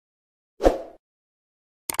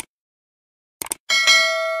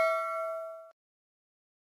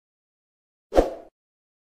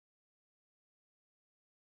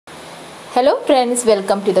Hello friends,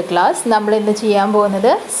 welcome to the class. നമ്മൾ ഇന്ന് ചെയ്യാൻ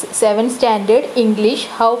പോകുന്നത് 7th standard English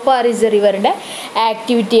how far is the റിവറിൻ്റെ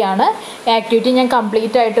activity ആണ്. ആക്ടിവിറ്റി ഞാൻ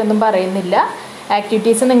കംപ്ലീറ്റ് ആയിട്ടൊന്നും പറയുന്നില്ല.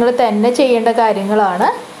 ആക്ടിവിറ്റീസ് നിങ്ങൾ തന്നെ ചെയ്യേണ്ട കാര്യങ്ങളാണ്.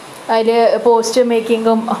 അതിൽ പോസ്റ്റ്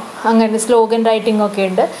മേക്കിങ്ങും അങ്ങനെ സ്ലോഗൻ റൈറ്റിംഗ് ഒക്കെ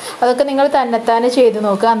ഉണ്ട്. അതൊക്കെ നിങ്ങൾ തന്നെത്താനെ ചെയ്ത്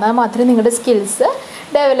നോക്കുക. എന്നാൽ മാത്രമേ നിങ്ങളുടെ സ്കിൽസ്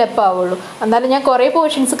ഡെവലപ്പ് ആവുള്ളൂ. എന്നാലും ഞാൻ കുറേ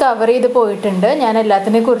പോർഷൻസ് കവർ ചെയ്ത് പോയിട്ടുണ്ട്. ഞാൻ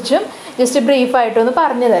എല്ലാത്തിനെ കുറിച്ചും ജസ്റ്റ് ബ്രീഫായിട്ടൊന്ന്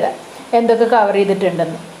പറഞ്ഞു തരാം എന്തൊക്കെ കവർ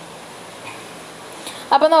ചെയ്തിട്ടുണ്ടെന്ന്.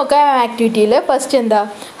 അപ്പോൾ നോക്കാം ആക്ടിവിറ്റിയിൽ ഫസ്റ്റ് എന്താ,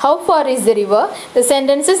 how far is the river, the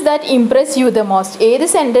sentences that Impress you the most. ഏത്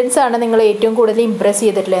സെൻറ്റൻസാണ് നിങ്ങൾ ഏറ്റവും കൂടുതൽ ഇംപ്രസ്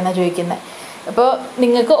ചെയ്തിട്ടുള്ളതെന്നാണ് ചോദിക്കുന്നത്. അപ്പോൾ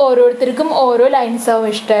നിങ്ങൾക്ക് ഓരോരുത്തർക്കും ഓരോ ലൈൻസാവും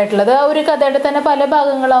ഇഷ്ടമായിട്ടുള്ളത്. ആ ഒരു കഥയുടെ തന്നെ പല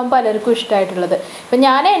ഭാഗങ്ങളാവും പലർക്കും ഇഷ്ടമായിട്ടുള്ളത്. ഇപ്പം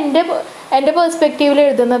ഞാൻ എൻ്റെ പെർസ്പെക്റ്റീവിൽ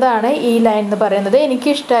എഴുതുന്നതാണ് ഈ ലൈൻ എന്ന് പറയുന്നത്.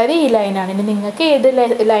 എനിക്കിഷ്ടമായത് ഈ ലൈനാണ്. ഇനി നിങ്ങൾക്ക് ഏത്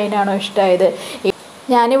ലൈനാണോ ഇഷ്ടമായത്,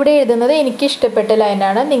 ഞാനിവിടെ എഴുതുന്നത് എനിക്കിഷ്ടപ്പെട്ട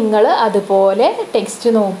ലൈനാണ്. നിങ്ങൾ അതുപോലെ ടെക്സ്റ്റ്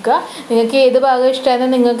നോക്കുക. നിങ്ങൾക്ക് ഏത് ഭാഗം ഇഷ്ടമായെന്ന്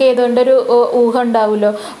നിങ്ങൾക്ക് ഏതുകൊണ്ടൊരു ഊഹം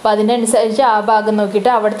ഉണ്ടാവുമല്ലോ. അപ്പോൾ അതിനനുസരിച്ച് ആ ഭാഗം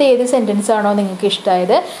നോക്കിയിട്ട് അവിടുത്തെ ഏത് സെൻറ്റൻസ് ആണോ നിങ്ങൾക്ക്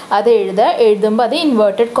ഇഷ്ടമായത് അത് എഴുതുമ്പോൾ അത്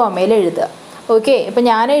ഇൻവേർട്ടഡ് കോമയിൽ എഴുതുക. ഓക്കെ, ഇപ്പോൾ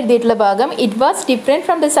ഞാൻ എഴുതിയിട്ടുള്ള ഭാഗം, it was different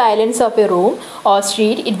from the silence of A room or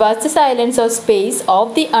street, it was the silence of space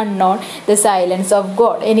of the unknown, the silence of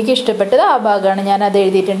God. എനിക്ക് ഇഷ്ടപ്പെട്ടത് ആ ഭാഗമാണ്, ഞാൻ അത്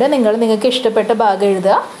എഴുതിയിട്ടുണ്ട്. നിങ്ങൾക്ക് ഇഷ്ടപ്പെട്ട ഭാഗം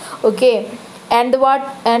എഴുതുക. Okay, and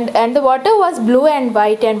the water was blue and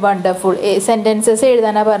white and wonderful. Sentences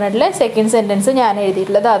എഴുതാനാണ് പറഞ്ഞിട്ടുള്ളത്. സെക്കൻഡ് സെൻറ്റൻസ് ഞാൻ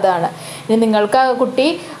എഴുതിയിട്ടുള്ളത് അതാണ്. ഇനി നിങ്ങൾക്ക് ആ കുട്ടി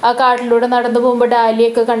ആ കാട്ടിലൂടെ നടന്നു പോകുമ്പോൾ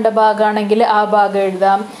ഡാലിയൊക്കെ കണ്ട ഭാഗമാണെങ്കിൽ ആ ഭാഗം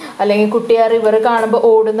എഴുതാം. അല്ലെങ്കിൽ കുട്ടി ആ റിവർ കാണുമ്പോൾ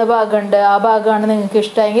ഓടുന്ന ഭാഗമുണ്ട്, ആ ഭാഗമാണ് നിങ്ങൾക്ക്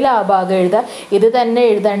ഇഷ്ടമെങ്കിൽ ആ ഭാഗം എഴുതാം. ഇത് തന്നെ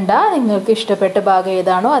എഴുതണ്ട, നിങ്ങൾക്ക് ഇഷ്ടപ്പെട്ട ഭാഗം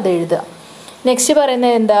ഏതാണോ അത് എഴുതുക. നെക്സ്റ്റ്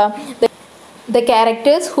പറയുന്നത് എന്താ, the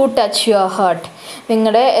characters who touch your heart.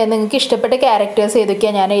 നിങ്ങൾക്ക് ഇഷ്ടപ്പെട്ട ക്യാരക്ടേഴ്സ്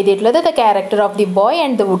ഏതൊക്കെയാണ് ഞാൻ എഴുതിയിട്ടുള്ളത്. The character of the boy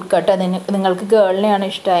and the would cut. നിങ്ങൾക്ക് ഗേളിനെയാണ്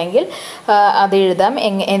ഇഷ്ടമെങ്കിൽ അത് എഴുതാം,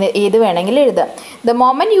 ഏത് വേണമെങ്കിലും എഴുതാം. The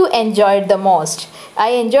moment U enjoyed the most. I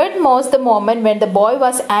enjoyed most the moment when the boy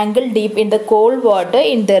was angle deep in the called water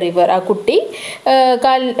in the river. ആ കുട്ടി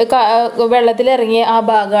വെള്ളത്തിലിറങ്ങിയ ആ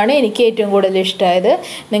ഭാഗമാണ് എനിക്ക് ഏറ്റവും കൂടുതൽ ഇഷ്ടമായത്.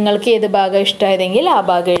 നിങ്ങൾക്ക് ഏത് ഭാഗം ഇഷ്ടമായതെങ്കിൽ ആ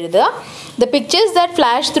ഭാഗം എഴുതുക. The pictures that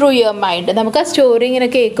flash through your mind. നമുക്ക് ആ സ്റ്റോറി ഇങ്ങനെ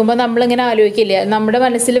കേൾക്കുമ്പോൾ നമ്മളിങ്ങനെ ആലോചിക്കില്ല, നമ്മുടെ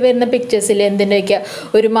മനസ്സിൽ വരുന്ന പിക്ചേഴ്സിൽ എന്തിൻ്റെയൊക്കെ,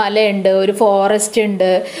 ഒരു മലയുണ്ട്, ഒരു ഫോറസ്റ്റ് ഉണ്ട്,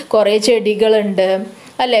 കുറേ ചെടികളുണ്ട്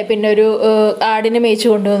അല്ലേ, പിന്നെ ഒരു ആടിനെ മേയിച്ചു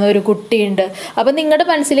കൊണ്ടുവന്ന ഒരു കുട്ടിയുണ്ട്. അപ്പോൾ നിങ്ങളുടെ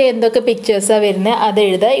മനസ്സിൽ എന്തൊക്കെ പിക്ചേഴ്സാണ് വരുന്നത് അത്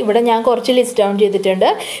എഴുതുക. ഇവിടെ ഞാൻ കുറച്ച് ലിസ്റ്റ് ഡൗൺ ചെയ്തിട്ടുണ്ട്.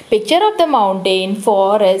 Picture of the mountain,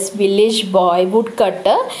 forest, village boy, would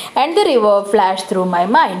cut and the river flash through my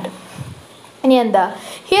mind. ഇനി എന്താ,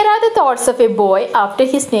 here are the thoughts of A boy after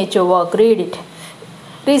his nature work. Read it.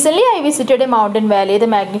 Recently, I visited a mountain valley, the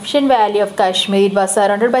magnificent valley of Kashmir. It was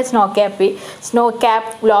surrounded by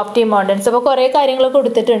snow-capped lofty mountains. അപ്പോൾ കുറേ കാര്യങ്ങൾ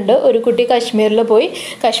കൊടുത്തിട്ടുണ്ട്. ഒരു കുട്ടി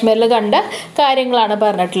കാശ്മീരിൽ കണ്ട കാര്യങ്ങളാണ്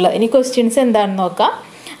പറഞ്ഞിട്ടുള്ളത്. ഇനി ക്വസ്റ്റ്യൻസ് എന്താണെന്ന് നോക്കാം.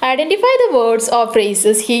 Identify the words or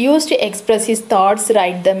phrases he used to express his thoughts.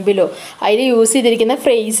 Write them below. അതിൽ യൂസ് ചെയ്തിരിക്കുന്ന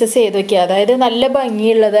ഫ്രേസസ് ഏതൊക്കെയാണ്, അതായത് നല്ല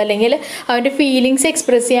ഭംഗിയുള്ളത് അല്ലെങ്കിൽ അവൻ്റെ ഫീലിങ്സ്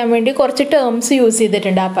എക്സ്പ്രസ് ചെയ്യാൻ വേണ്ടി കുറച്ച് ടേംസ് യൂസ്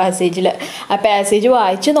ചെയ്തിട്ടുണ്ട് ആ പാസേജിൽ. ആ പാസേജ്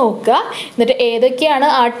വായിച്ച് നോക്കുക. എന്നിട്ട് ഏതൊക്കെയാണ്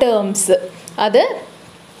ആ ടേംസ് അത്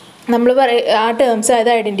നമ്മൾ ആ ടേംസ്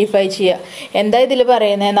അത് ഐഡൻറ്റിഫൈ ചെയ്യുക. എന്താ ഇതിൽ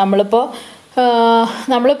പറയുന്നത്, നമ്മളിപ്പോൾ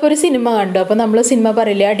ഒരു സിനിമ കണ്ടു. അപ്പോൾ നമ്മൾ സിനിമ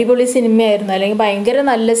പറയില്ലേ, അടിപൊളി സിനിമയായിരുന്നു, അല്ലെങ്കിൽ ഭയങ്കര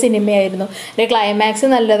നല്ല സിനിമയായിരുന്നു, അല്ലെങ്കിൽ ക്ലൈമാക്സ്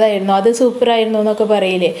നല്ലതായിരുന്നു, അത് സൂപ്പറായിരുന്നു എന്നൊക്കെ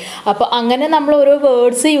പറയില്ലേ. അപ്പോൾ അങ്ങനെ നമ്മൾ ഓരോ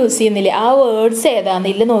വേർഡ്സ് യൂസ് ചെയ്യുന്നില്ലേ, ആ വേർഡ്സ്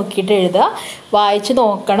ഏതാണെന്ന് ഇതിൽ നോക്കിയിട്ട് എഴുതുക. വായിച്ച്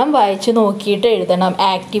നോക്കണം, വായിച്ച് നോക്കിയിട്ട് എഴുതണം.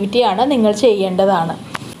 ആക്ടിവിറ്റിയാണ്, നിങ്ങൾ ചെയ്യേണ്ടതാണ്.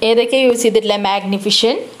 ഏതൊക്കെ യൂസ് ചെയ്തിട്ടില്ല,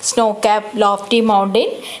 മാഗ്നിഫിഷൻ, snow cap, lofty mountain,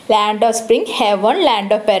 land of spring, heaven,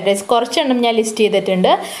 land of paradise. കുറച്ചെണ്ണം ഞാൻ ലിസ്റ്റ്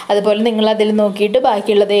ചെയ്തിട്ടുണ്ട്. അതുപോലെ നിങ്ങൾ അതിൽ നോക്കിയിട്ട്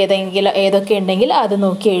ബാക്കിയുള്ളത് ഏതൊക്കെ ഉണ്ടെങ്കിൽ അത്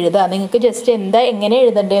നോക്കി എഴുതുക. നിങ്ങൾക്ക് ജസ്റ്റ് എങ്ങനെ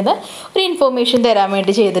എഴുതേണ്ടതെന്ന് ഒരു ഇൻഫോർമേഷൻ തരാൻ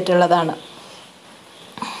വേണ്ടി ചെയ്തിട്ടുള്ളതാണ്.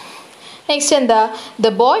 നെക്സ്റ്റ് എന്താ, the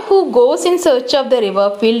boy who goes in search of the river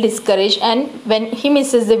feel discourage and when he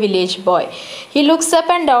Mrs the village boy. He looks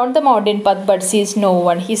up and down the mountain path but sees no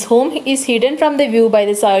one. His home is hidden from the view by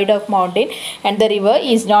the side of mountain and the river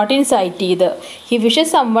is not in sight either. He wishes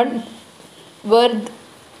someone were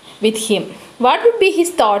with him. What would be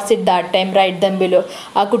his thoughts at that time? Write them below.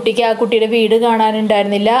 ആ കുട്ടിയുടെ വീട്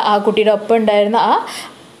കാണാനുണ്ടായിരുന്നില്ല, ആ കുട്ടിയുടെ ഒപ്പം ഉണ്ടായിരുന്ന ആ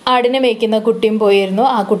ആടിനെ മേയ്ക്കുന്ന കുട്ടിയും പോയിരുന്നു,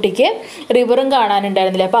 ആ കുട്ടിക്ക് റിവറും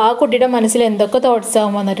കാണാനുണ്ടായിരുന്നില്ല. അപ്പോൾ ആ കുട്ടിയുടെ മനസ്സിൽ എന്തൊക്കെ തോട്ട്സ്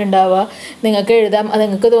ആവും വന്നിട്ടുണ്ടാവുക നിങ്ങൾക്ക് എഴുതാം. അത്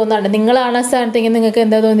നിങ്ങൾക്ക് തോന്നാണ്ട്, നിങ്ങളാണ് ആ സ്ഥാനത്തെങ്കിൽ നിങ്ങൾക്ക്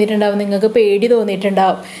എന്താ തോന്നിയിട്ടുണ്ടാവും, നിങ്ങൾക്ക് പേടി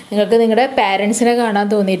തോന്നിയിട്ടുണ്ടാവും, നിങ്ങൾക്ക് നിങ്ങളുടെ പാരൻസിനെ കാണാൻ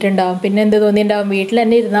തോന്നിയിട്ടുണ്ടാവും, പിന്നെ എന്ത് തോന്നിയിട്ടുണ്ടാവും, വീട്ടിൽ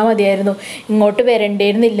തന്നെ ഇരുന്നാൽ മതിയായിരുന്നു, ഇങ്ങോട്ട്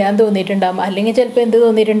വരണ്ടേരുന്നില്ല എന്ന് തോന്നിയിട്ടുണ്ടാവും. അല്ലെങ്കിൽ ചിലപ്പോൾ എന്ത്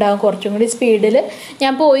തോന്നിയിട്ടുണ്ടാവും, കുറച്ചും കൂടി സ്പീഡിൽ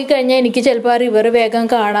ഞാൻ പോയി കഴിഞ്ഞാൽ എനിക്ക് ചിലപ്പോൾ ആ റിവർ വേഗം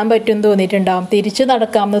കാണാൻ പറ്റും എന്ന് തോന്നിയിട്ടുണ്ടാവും, തിരിച്ച്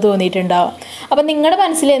നടക്കാമെന്ന് തോന്നിയിട്ടുണ്ടാവും. അപ്പം നിങ്ങളുടെ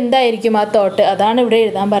മനസ്സിൽ എന്തായിരിക്കും ആ തോട്ട്, അതാണ് ഇവിടെ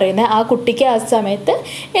എഴുതാൻ പറയുന്നത്. ആ കുട്ടിക്ക് ആ സമയത്ത്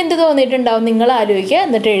എന്ത് തോന്നിയിട്ടുണ്ടാവും നിങ്ങൾ ആലോചിക്കുക,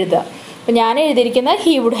 എന്നിട്ട് എഴുതുക. അപ്പോൾ ഞാൻ എഴുതിയിരിക്കുന്ന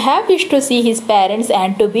he would have wish to see his parents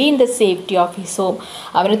and to be in the safety of his home.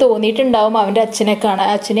 അവന് തോന്നിയിട്ടുണ്ടാവും അവൻ്റെ അച്ഛനെ കാണാൻ,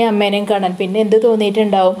 അച്ഛനെയും അമ്മേനെയും കാണാൻ. പിന്നെ എന്ത്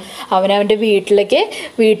തോന്നിയിട്ടുണ്ടാവും, അവൻ്റെ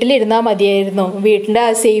വീട്ടിലിരുന്നാൽ മതിയായിരുന്നു, വീട്ടിൻ്റെ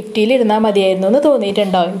ആ സേഫ്റ്റിയിലിരുന്നാൽ മതിയായിരുന്നു എന്ന്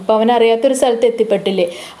തോന്നിയിട്ടുണ്ടാവും. ഇപ്പോൾ അവനറിയാത്തൊരു സ്ഥലത്ത് എത്തിപ്പെട്ടില്ലേ,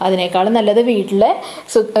 അതിനേക്കാളും നല്ലത് വീട്ടിലെ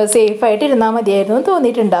സേഫായിട്ട് ഇരുന്നാൽ മതിയായിരുന്നു എന്ന്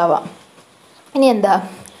തോന്നിയിട്ടുണ്ടാവാം. ഇനി എന്താ,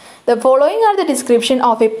 the following are the description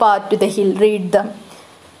of A path to the hill, read dum.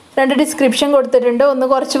 രണ്ട് ഡിസ്ക്രിപ്ഷൻ കൊടുത്തിട്ടുണ്ട്. ഒന്ന്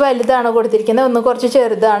കുറച്ച് വലുതാണ് കൊടുത്തിരിക്കുന്നത്, ഒന്ന് കുറച്ച്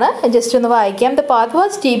ചെറുതാണ്. ജസ്റ്റ് ഒന്ന് വായിക്കാം. The path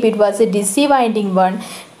was steep, it was A DC winding one.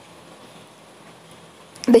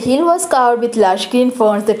 The hill was covered with lush green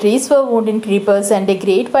ferns, the trees were wound in creepers, and a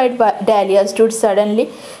great white dahlia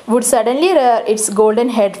would suddenly rear its golden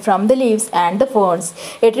head from the leaves and the ferns.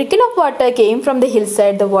 A trickle of water came from the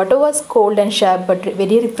hillside. The water was cold and sharp but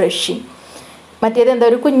very refreshing. മറ്റേത് എന്താ,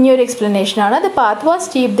 ഒരു കുഞ്ഞൊരു എക്സ്പ്ലനേഷനാണ്. The path was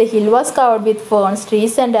steep, the hill was covered with ferns,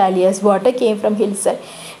 trees and dahlias, water came from hill side.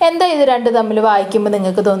 എന്താ ഇത് രണ്ട് തമ്മിൽ വായിക്കുമ്പോൾ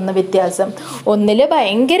നിങ്ങൾക്ക് തോന്നുന്ന വ്യത്യാസം? ഒന്നിൽ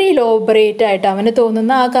ഭയങ്കര ഇലോബറേറ്റ് ആയിട്ട് അവന്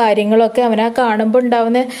തോന്നുന്ന ആ കാര്യങ്ങളൊക്കെ അവനെ കാണുമ്പോൾ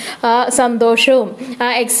ഉണ്ടാവുന്ന ആ സന്തോഷവും ആ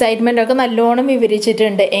എക്സൈറ്റ്മെൻറ്റും ഒക്കെ നല്ലോണം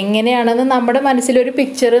വിവരിച്ചിട്ടുണ്ട്. എങ്ങനെയാണെന്ന് നമ്മുടെ മനസ്സിലൊരു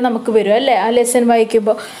പിക്ചർ നമുക്ക് വരും അല്ലേ, ആ ലെസൺ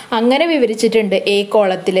വായിക്കുമ്പോൾ. അങ്ങനെ വിവരിച്ചിട്ടുണ്ട് എ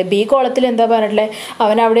കോളത്തിൽ. ബി കോളത്തിൽ എന്താ പറഞ്ഞിട്ടുള്ളത്,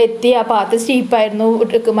 അവൻ അവിടെ എത്തി, ആ പാത്ത് സ്റ്റീപ്പായിരുന്നു,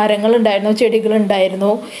 മരങ്ങളുണ്ടായിരുന്നു,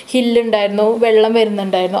 ചെടികളുണ്ടായിരുന്നു, ഹില്ലുണ്ടായിരുന്നു, വെള്ളം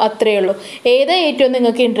വരുന്നുണ്ടായിരുന്നു, അത്രയേ ഉള്ളൂ. ഏതാ ഏറ്റവും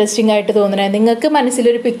നിങ്ങൾക്ക് ഇൻട്രസ്റ്റിംഗ് ആയിട്ട് തോന്നുന്നത്? നിങ്ങൾക്ക്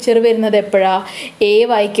മനസ്സിലൊരു പിക്ചർ വരുന്നത് എപ്പോഴാണ്? എ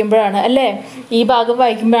വായിക്കുമ്പോഴാണ് അല്ലേ, ഈ ഭാഗം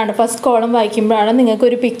വായിക്കുമ്പോഴാണ്, ഫസ്റ്റ് കോളം വായിക്കുമ്പോഴാണ്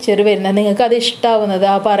നിങ്ങൾക്കൊരു പിക്ചർ വരുന്നത്, നിങ്ങൾക്ക് അത് ഇഷ്ടമാവുന്നത്,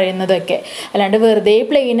 ആ പറയുന്നതൊക്കെ. അല്ലാണ്ട് വെറുതെ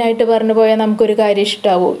പ്ലെയിൻ ആയിട്ട് പറഞ്ഞു പോയാൽ നമുക്കൊരു കാര്യം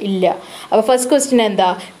ഇഷ്ടമാവോ? ഇല്ല. അപ്പോൾ ഫസ്റ്റ് ക്വസ്റ്റ്യൻ എന്താ,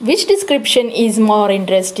 which description is more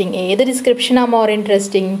interesting? ഏത് ഡിസ്ക്രിപ്ഷനാണ് മോർ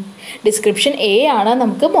ഇൻട്രസ്റ്റിംഗ്? ഡിസ്ക്രിപ്ഷൻ എ ആണ്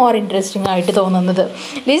നമുക്ക് മോർ ഇൻട്രസ്റ്റിംഗ് ആയിട്ട് തോന്നുന്നത്.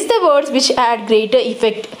 List the words which add greater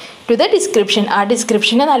effect to the description. ആ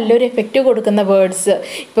ഡിസ്ക്രിപ്ഷന് നല്ലൊരു എഫക്റ്റ് കൊടുക്കുന്ന വേർഡ്സ്.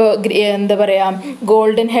 ഇപ്പോൾ എന്താ പറയുക,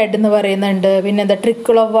 ഗോൾഡൻ ഹെഡ് എന്ന് പറയുന്നുണ്ട്, പിന്നെ എന്താ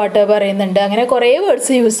ട്രിക്കിൾ ഓഫ് വാട്ടർ പറയുന്നുണ്ട്. അങ്ങനെ കുറേ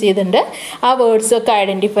വേർഡ്സ് യൂസ് ചെയ്തിട്ടുണ്ട്. ആ വേർഡ്സൊക്കെ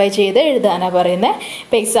ഐഡൻറ്റിഫൈ ചെയ്ത് എഴുതാനാണ് പറയുന്നത്.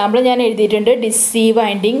 ഇപ്പോൾ എക്സാമ്പിൾ ഞാൻ എഴുതിയിട്ടുണ്ട്, DC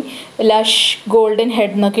winding, Lush, golden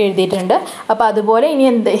head എന്നൊക്കെ എഴുതിയിട്ടുണ്ട്. അപ്പോൾ അതുപോലെ ഇനി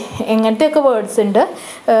എങ്ങനത്തെയൊക്കെ വേർഡ്സ് ഉണ്ട്,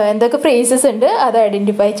 എന്തൊക്കെ ഫ്രേസസ് ഉണ്ട്, അത്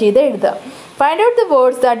ഐഡൻറ്റിഫൈ ചെയ്ത് എഴുതുക. Find out the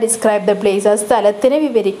words that describe the place. ആ സ്ഥലത്തിനെ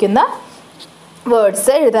വിവരിക്കുന്ന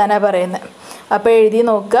വേർഡ്സ് എഴുതാനാണ് പറയുന്നത്. അപ്പോൾ എഴുതി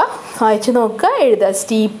നോക്കുക, വായിച്ച് നോക്കുക, എഴുതുക.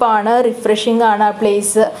 സ്റ്റീപ്പാണ്, റിഫ്രഷിംഗ് ആണ് ആ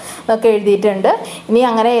പ്ലേസ് എന്നൊക്കെ എഴുതിയിട്ടുണ്ട്. ഇനി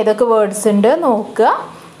അങ്ങനെ ഏതൊക്കെ വേർഡ്സ് ഉണ്ട് നോക്കുക,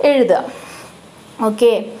 എഴുതുക.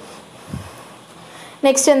 ഓക്കെ,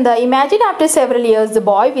 നെക്സ്റ്റ് എന്താ, imagine after several years the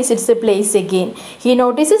boy visits the place again. He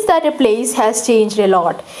notices that A place has changed a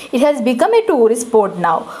lot. It has become A tourist spot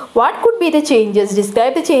now. What could be the changes?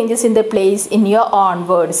 Describe the changes in the place in your own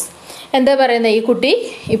words. എന്താ പറയുന്നത്, ഈ കുട്ടി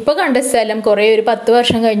ഇപ്പോൾ കണ്ട സ്ഥലം കുറേ ഒരു 10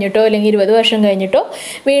 വർഷം കഴിഞ്ഞിട്ടോ അല്ലെങ്കിൽ 20 വർഷം കഴിഞ്ഞിട്ടോ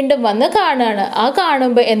വീണ്ടും വന്ന് കാണുകയാണ്. ആ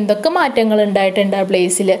കാണുമ്പോൾ എന്തൊക്കെ മാറ്റങ്ങൾ ഉണ്ടായിട്ടുണ്ട് ആ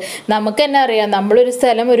പ്ലേസിൽ. നമുക്ക് തന്നെ അറിയാം, നമ്മളൊരു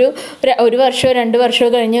സ്ഥലം ഒരു വർഷമോ 2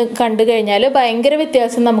 വർഷമോ കഴിഞ്ഞ് കണ്ടു കഴിഞ്ഞാൽ ഭയങ്കര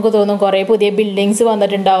വ്യത്യാസം നമുക്ക് തോന്നും. കുറേ പുതിയ ബിൽഡിങ്സ്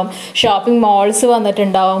വന്നിട്ടുണ്ടാവും, ഷോപ്പിംഗ് മാൾസ്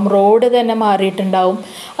വന്നിട്ടുണ്ടാവും, റോഡ് തന്നെ മാറിയിട്ടുണ്ടാവും.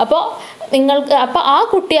 അപ്പോൾ ആ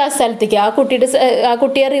കുട്ടി ആ സ്ഥലത്തേക്ക്, ആ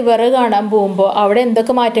കുട്ടിയെ റിവർ കാണാൻ പോകുമ്പോൾ അവിടെ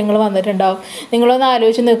എന്തൊക്കെ മാറ്റങ്ങൾ വന്നിട്ടുണ്ടാവും നിങ്ങളൊന്ന്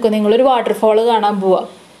ആലോചിച്ച് നിൽക്കും. നിങ്ങളൊരു വാട്ടർഫോൾ കാണാൻ പോവുക.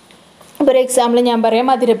 ഇപ്പോൾ ഒരു എക്സാമ്പിൾ ഞാൻ പറയാം,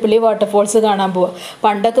 മധുരപ്പള്ളി വാട്ടർഫോൾസ് കാണാൻ പോവുക.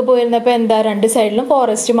 പണ്ടൊക്കെ പോയിരുന്നപ്പോൾ എന്താ, 2 സൈഡിലും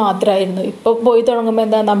ഫോറസ്റ്റ് മാത്രമായിരുന്നു. ഇപ്പോൾ പോയി തുടങ്ങുമ്പോൾ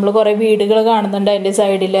എന്താ, നമ്മൾ കുറേ വീടുകൾ കാണുന്നുണ്ട് അതിൻ്റെ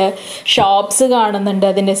സൈഡിൽ, ഷോപ്സ് കാണുന്നുണ്ട്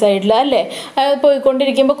അതിൻ്റെ സൈഡിൽ അല്ലേ.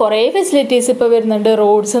 പോയിക്കൊണ്ടിരിക്കുമ്പോൾ കുറേ ഫെസിലിറ്റീസ് ഇപ്പോൾ വരുന്നുണ്ട്,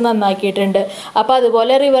 റോഡ്സ് നന്നാക്കിയിട്ടുണ്ട്. അപ്പോൾ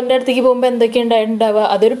അതുപോലെ റിവറിൻ്റെ അടുത്തേക്ക് പോകുമ്പോൾ എന്തൊക്കെ ഉണ്ടായിട്ടുണ്ടാവുക,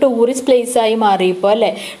 അതൊരു ടൂറിസ്റ്റ് പ്ലേസ് ആയി മാറി ഇപ്പോൾ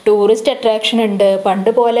അല്ലേ. ടൂറിസ്റ്റ് അട്രാക്ഷൻ ഉണ്ട്.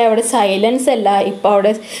 പണ്ട് പോലെ അവിടെ സൈലൻസ് അല്ല, ഇപ്പോൾ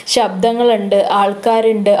അവിടെ ശബ്ദങ്ങളുണ്ട്,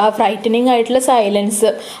 ആൾക്കാരുണ്ട്. ആ ഫ്രൈറ്റനിങ് ആയിട്ടുള്ള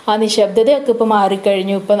സൈലൻസ്, ആ നിശബ്ദതയൊക്കെ ഇപ്പോൾ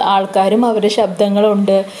മാറിക്കഴിഞ്ഞു. ഇപ്പം ആൾക്കാരും അവരുടെ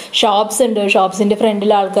ശബ്ദങ്ങളുണ്ട്, ഷോപ്സ് ഉണ്ട്, ഷോപ്സിൻ്റെ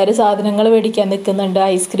ഫ്രണ്ടിൽ ആൾക്കാർ സാധനങ്ങൾ മേടിക്കാൻ നിൽക്കുന്നുണ്ട്,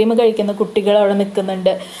 ഐസ്ക്രീം കഴിക്കുന്ന കുട്ടികൾ അവിടെ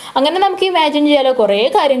നിൽക്കുന്നുണ്ട്. അങ്ങനെ നമുക്ക് ഇമാജിൻ ചെയ്യാലോ, കുറേ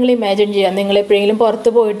കാര്യങ്ങൾ ഇമാജിൻ ചെയ്യാം. നിങ്ങൾ എപ്പോഴെങ്കിലും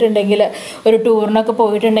പുറത്ത് പോയിട്ടുണ്ടെങ്കിൽ, ഒരു ടൂറിനൊക്കെ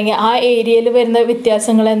പോയിട്ടുണ്ടെങ്കിൽ ആ ഏരിയയിൽ വരുന്ന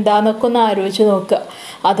വ്യത്യാസങ്ങൾ എന്താണെന്നൊക്കെ ഒന്ന് ആലോചിച്ച് നോക്കുക.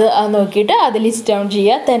 അത് നോക്കിയിട്ട് അത് ലിസ്റ്റ് ഡൗൺ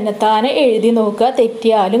ചെയ്യുക, തന്നെത്താനെ എഴുതി നോക്കുക.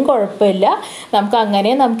 തെറ്റിയാലും കുഴപ്പമില്ല,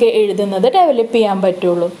 നമുക്ക് എഴുതുന്നത് ഡെവലപ്പ് ചെയ്യാൻ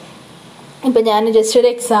പറ്റുള്ളൂ. ഇപ്പോൾ ഞാൻ ജസ്റ്റ് ഒരു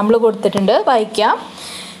എക്സാമ്പിൾ കൊടുത്തിട്ടുണ്ട്, വായിക്കാം.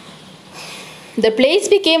 The place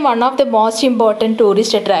became one of the most important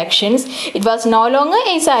tourist attractions. It was no longer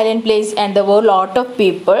a silent place and there were a lot of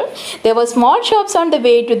people. There were small shops on the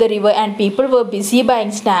way to the river and people were busy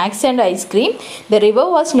buying snacks and ice cream. The river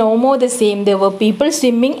was no more the same. There were people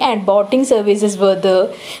swimming and boating services were there.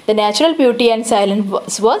 The natural beauty and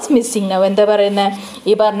silence was missing now. എന്താ പറയുന്നത്,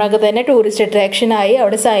 ഈ പറഞ്ഞൊക്കെ തന്നെ tourist attraction ആയി.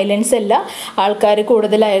 അവിടെ silence അല്ല, ആൾക്കാർ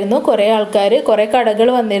കൂടുതലായിരുന്നു. കുറേ കടകൾ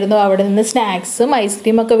വന്നിരുന്നു, അവിടെ നിന്ന് സ്നാക്സും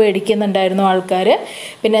ഐസ്ക്രീമൊക്കെ മേടിക്കുന്നുണ്ടായിരുന്നു ആൾക്കാർ. ആൾക്കാർ.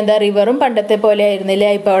 പിന്നെ എന്താ റിവറും പണ്ടത്തെ പോലെ ആയിരുന്നില്ല,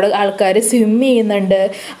 ഇപ്പോൾ അവിടെ ആൾക്കാർ സ്വിം ചെയ്യുന്നുണ്ട്.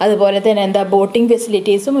 അതുപോലെ തന്നെ എന്താ ബോട്ടിംഗ്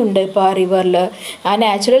ഫെസിലിറ്റീസും ഉണ്ട് ഇപ്പോൾ ആ റിവറിൽ. ആ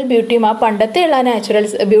നാച്ചുറൽ ബ്യൂട്ടിയും ആ പണ്ടത്തെയുള്ള ആ നാച്ചുറൽ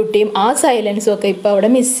ബ്യൂട്ടിയും ആ സൈലൻസും ഒക്കെ ഇപ്പോൾ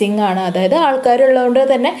അവിടെ മിസ്സിങ് ആണ്. അതായത്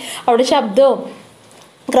ആൾക്കാരുള്ളതുകൊണ്ട് തന്നെ അവിടെ ശബ്ദവും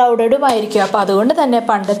ക്രൗഡഡുമായിരിക്കും. അപ്പോൾ അതുകൊണ്ട് തന്നെ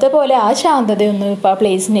പണ്ടത്തെ പോലെ ആ ശാന്തതയൊന്നും ഇപ്പോൾ ആ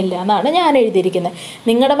പ്ലേസിനില്ല എന്നാണ് ഞാൻ എഴുതിയിരിക്കുന്നത്.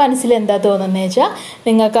 നിങ്ങളുടെ മനസ്സിൽ എന്താ തോന്നുന്നത് വെച്ചാൽ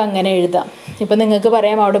നിങ്ങൾക്ക് അങ്ങനെ എഴുതാം. ഇപ്പോൾ നിങ്ങൾക്ക്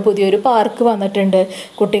പറയാം അവിടെ പുതിയൊരു പാർക്ക് വന്നിട്ടുണ്ട്,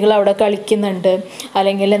 കുട്ടികൾ അവിടെ കളിക്കുന്നുണ്ട്,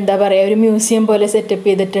 അല്ലെങ്കിൽ എന്താ പറയുക ഒരു മ്യൂസിയം പോലെ സെറ്റപ്പ്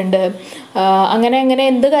ചെയ്തിട്ടുണ്ട്, അങ്ങനെ അങ്ങനെ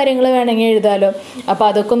എന്ത് കാര്യങ്ങൾ വേണമെങ്കിൽ എഴുതാമല്ലോ. അപ്പോൾ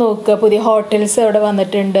അതൊക്കെ നോക്കുക. പുതിയ ഹോട്ടൽസ് അവിടെ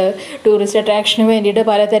വന്നിട്ടുണ്ട്, ടൂറിസ്റ്റ് അട്രാക്ഷന് വേണ്ടിയിട്ട്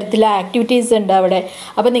പലതരത്തിലുള്ള ആക്ടിവിറ്റീസ് ഉണ്ട് അവിടെ.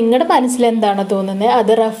 അപ്പോൾ നിങ്ങളുടെ മനസ്സിൽ എന്താണ് തോന്നുന്നത്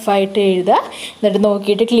അത് റഫായിട്ട് എഴുതുക, എന്നിട്ട്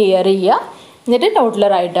നോക്കിയിട്ട് ക്ലിയർ ചെയ്യുക, എന്നിട്ട് നോട്ടിൽ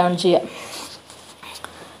റൈറ്റ് ഡൗൺ ചെയ്യുക.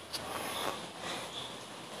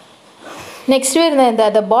 നെക്സ്റ്റ് വരുന്നത് എന്താ?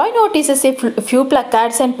 The boy notices A few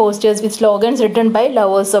placards and posters with slogans written by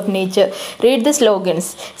lovers of nature. Read the slogans.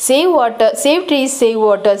 Save water, save trees, save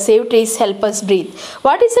water, save trees, help us breath.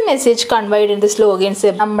 What is A message കൺവൈഡ് in the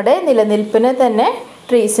slogans? നമ്മുടെ നിലനിൽപ്പിനെ തന്നെ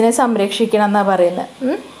ട്രീസിനെ സംരക്ഷിക്കണം എന്നാണ് പറയുന്നത്.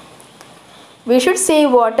 We should save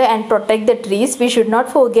water and protect the trees. We should not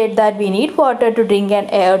forget that we need water to drink and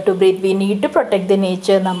air to breathe. We need to protect the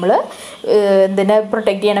nature. നമ്മൾ എന്തിനെ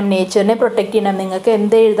protect ചെയ്യണം? നേച്ചറിനെ protect ചെയ്യണം. നിങ്ങൾക്ക്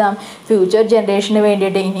എന്ത് എഴുതാം? ഫ്യൂച്ചർ ജനറേഷന്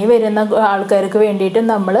വേണ്ടിയിട്ട്, ഇനി വരുന്ന ആൾക്കാർക്ക് വേണ്ടിയിട്ട്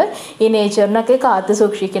നമ്മൾ ഈ നേച്ചറിനൊക്കെ കാത്തു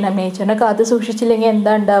സൂക്ഷിക്കണം. നേച്ചറിനെ കാത്തു സൂക്ഷിച്ചില്ലെങ്കിൽ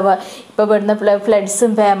എന്താ ഉണ്ടാവുക? ഇപ്പോൾ വരുന്ന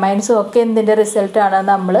ഫ്ലഡ്സും ഫാമൈൻസും ഒക്കെ എന്തിൻ്റെ റിസൾട്ടാണ്?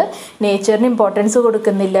 നമ്മൾ നേച്ചറിന് ഇമ്പോർട്ടൻസ്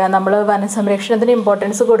കൊടുക്കുന്നില്ല, നമ്മൾ വനസംരക്ഷണത്തിന്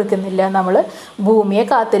ഇമ്പോർട്ടൻസ് കൊടുക്കുന്നില്ല, നമ്മൾ ഭൂമിയെ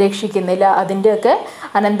കാത്തു രക്ഷിക്കുന്നില്ല. അതിൻ്റെയൊക്കെ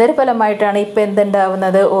അനന്തരഫലമായിട്ടാണ് ഇപ്പോൾ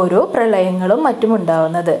എന്തുണ്ടാവുന്നത്? ഓരോ പ്രളയങ്ങളും മറ്റും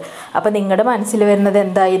ഉണ്ടാവുന്നത്. അപ്പോൾ നിങ്ങളുടെ മനസ്സിൽ വരുന്നത്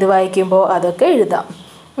എന്താ? ഇത് വായിക്കുമ്പോൾ അതൊക്കെ എഴുതാം.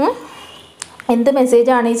 എന്ത്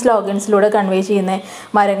മെസ്സേജാണ് ഈ സ്ലോഗൻസിലൂടെ കൺവേ ചെയ്യുന്നത്?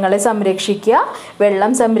 മരങ്ങളെ സംരക്ഷിക്കുക,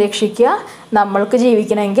 വെള്ളം സംരക്ഷിക്കുക, നമ്മൾക്ക്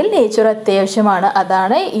ജീവിക്കണമെങ്കിൽ നേച്ചർ അത്യാവശ്യമാണ്.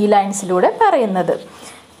 അതാണ് ഈ ലൈൻസിലൂടെ പറയുന്നത്.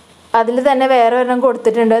 അതിൽ തന്നെ വേറെ ഒരെണ്ണം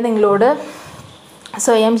കൊടുത്തിട്ടുണ്ട് നിങ്ങളോട്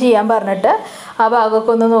സ്വയം ചെയ്യാൻ പറഞ്ഞിട്ട്. ആ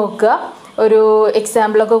ഭാഗമൊക്കെ ഒന്ന് നോക്കുക. ഒരു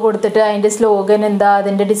എക്സാമ്പിളൊക്കെ കൊടുത്തിട്ട് അതിൻ്റെ സ്ലോഗൻ എന്താ,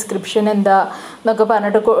 അതിൻ്റെ ഡിസ്ക്രിപ്ഷൻ എന്താ എന്നൊക്കെ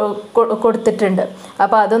പറഞ്ഞിട്ട് കൊടുത്തിട്ടുണ്ട്.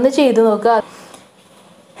 അപ്പോൾ അതൊന്ന് ചെയ്ത് നോക്കുക.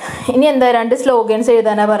 ഇനി എന്താ, 2 സ്ലോഗൻസ്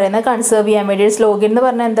എഴുതാനാണ് പറയുന്നത് കൺസേർവ് ചെയ്യാൻ വേണ്ടി. സ്ലോഗൻ എന്ന്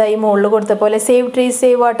പറഞ്ഞാൽ എന്താ, ഈ മുകളിൽ കൊടുത്ത പോലെ സേവ് ട്രീസ്,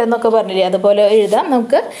 സേവ് വാട്ടർ എന്നൊക്കെ പറഞ്ഞില്ലേ, അതുപോലെ എഴുതാം.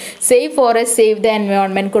 നമുക്ക് save forest, save the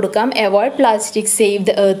environment കൊടുക്കാം. Avoid plastic, save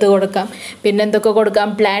the earth കൊടുക്കാം. പിന്നെ എന്തൊക്കെ കൊടുക്കാം?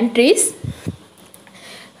 പ്ലാന്റ് ട്രീസ്,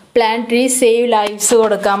 സേവ് ലൈഫ്സ്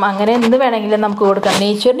കൊടുക്കാം. അങ്ങനെ എന്ത് വേണമെങ്കിലും നമുക്ക് കൊടുക്കാം.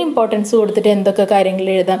 നേച്ചറിന് ഇമ്പോർട്ടൻസ് കൊടുത്തിട്ട് എന്തൊക്കെ കാര്യങ്ങൾ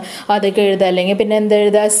എഴുതാം അതൊക്കെ എഴുതാം. അല്ലെങ്കിൽ പിന്നെ എന്താ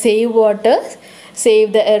എഴുതാം? Save water, save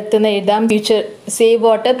the earth എന്ന് എഴുതാം. Future, save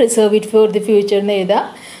water, preserve it for the future എന്ന് എഴുതാം.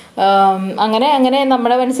 അങ്ങനെ അങ്ങനെ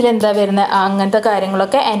നമ്മുടെ മനസ്സിൽ എന്താ വരുന്നത്? അങ്ങനത്തെ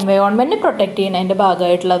കാര്യങ്ങളൊക്കെ എൻവയോൺമെൻറ്റ് പ്രൊട്ടക്റ്റ് ചെയ്യുന്നതിൻ്റെ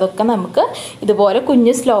ഭാഗമായിട്ടുള്ളതൊക്കെ നമുക്ക് ഇതുപോലെ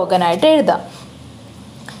കുഞ്ഞ് സ്ലോഗനായിട്ട് എഴുതാം.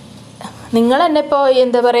 നിങ്ങൾ തന്നെ ഇപ്പോൾ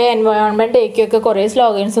എന്താ പറയുക, എൻവയോൺമെൻറ്റ് ഡേക്കൊക്കെ കുറേ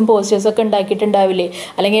സ്ലോഗൻസും പോസ്റ്റേഴ്സൊക്കെ ഉണ്ടാക്കിയിട്ടുണ്ടാവില്ലേ,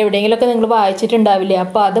 അല്ലെങ്കിൽ എവിടെയെങ്കിലുമൊക്കെ നിങ്ങൾ വായിച്ചിട്ടുണ്ടാവില്ലേ.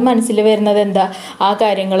 അപ്പോൾ അത് മനസ്സിൽ വരുന്നത് എന്താ? ആ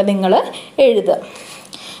കാര്യങ്ങൾ നിങ്ങൾ എഴുതുക.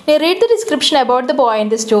 Read the description about the boy in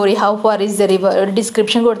the story. How far is the river? ഒരു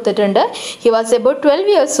ഡിസ്ക്രിപ്ഷൻ കൊടുത്തിട്ടുണ്ട്. He was about 12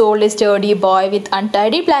 years old, a sturdy boy with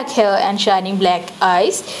untidy black hair and shining black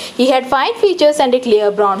eyes. He had fine features and a clear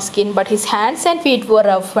brown skin, but his hands and feet were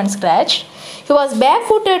rough and scratched. He was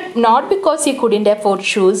barefooted not because he couldn't afford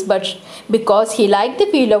shoes, but because he liked the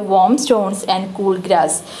feel of warm stones and cool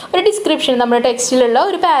grass. ഒരു description നമ്മുടെ ടെക്സ്റ്റിലുള്ള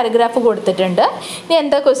ഒരു paragraph കൊടുത്തിട്ടുണ്ട്. ഇനി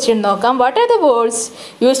എന്താ question നോക്കാം. What are the words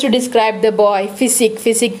use to describe the boy? Physique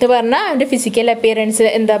എന്ന് പറഞ്ഞാൽ അവൻ്റെ ഫിസിക്കൽ അപ്പിയറൻസ്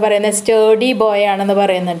എന്താ പറയുന്നത്? സ്റ്റേർഡി ബോയ് ആണെന്ന്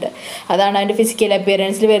പറയുന്നുണ്ട്. അതാണ് അവൻ്റെ ഫിസിക്കൽ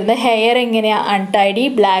അപ്പിയറൻസിൽ വരുന്നത്. ഹെയർ എങ്ങനെയാണ്? Untidy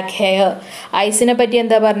black hair. ഐസിനെ പറ്റി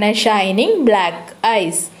എന്താ പറഞ്ഞത്? Shining black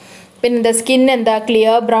ice. പിന്നെ എന്താ? സ്കിൻ എന്താ?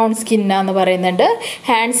 ക്ലിയർ ബ്രൗൺ സ്കിന്നാന്ന് പറയുന്നുണ്ട്.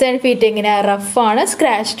 ഹാൻഡ്സ് ആൻഡ് ഫീറ്റ് എങ്ങനെയാണ്? റഫാണ്,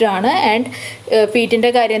 സ്ക്രാച്ച്ഡ് ആണ്. ആൻഡ്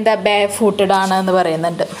ഫീറ്റിൻ്റെ കാര്യം എന്താ? ബെയർ ഫൂട്ടഡ് ആണ് എന്ന്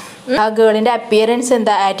പറയുന്നുണ്ട്. ആ ഗേളിൻ്റെ അപ്പിയറൻസ്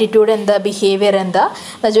എന്താ? ആറ്റിറ്റ്യൂഡ് എന്താ? ബിഹേവിയർ എന്താ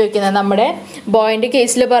എന്നാ ചോദിക്കുന്നത്. നമ്മുടെ ബോയിൻ്റെ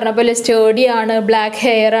കേസിൽ പറഞ്ഞ പോലെ സ്റ്റേർഡി ആണ്, ബ്ലാക്ക്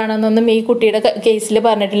ഹെയർ ആണെന്നൊന്നും ഈ കുട്ടിയുടെ കേസിൽ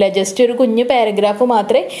പറഞ്ഞിട്ടില്ല. ജസ്റ്റ് ഒരു കുഞ്ഞു പാരഗ്രാഫ്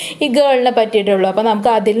മാത്രമേ ഈ ഗേളിനെ പറ്റിയിട്ടുള്ളൂ. അപ്പോൾ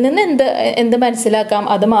നമുക്ക് അതിൽ നിന്ന് എന്ത് മനസ്സിലാക്കാം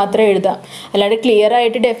അത് മാത്രമേ എഴുതാം. അല്ലാണ്ട് ക്ലിയർ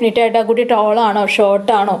ആയിട്ട് ഡെഫിനറ്റ് ആയിട്ട് ആ കുട്ടി ടോളാണോ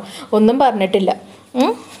ഷോർട്ടാണോ ഒന്നും പറഞ്ഞിട്ടില്ല.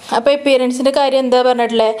 അപ്പോൾ അപ്പിയറൻസിൻ്റെ കാര്യം എന്താ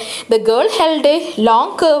പറഞ്ഞിട്ടുള്ളത്? The girl held A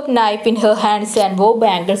long curve knife in her hands and വോ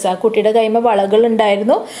ബാംഗിൾസ്. ആ കുട്ടിയുടെ കൈമ വളകൾ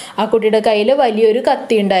ഉണ്ടായിരുന്നു, ആ കുട്ടിയുടെ കയ്യിൽ വലിയൊരു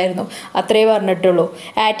കത്തി ഉണ്ടായിരുന്നു. അത്രേ പറഞ്ഞിട്ടുള്ളൂ.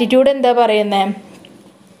 ആറ്റിറ്റ്യൂഡ് എന്താ പറയുന്നത്?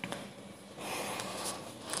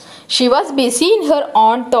 She was busy in her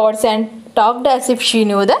own thoughts and talked as if she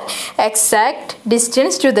knew the exact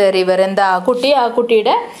distance to the river. എന്താ ആ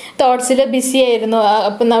കുട്ടിയുടെ തോട്ട്സിൽ ബിസി ആയിരുന്നു.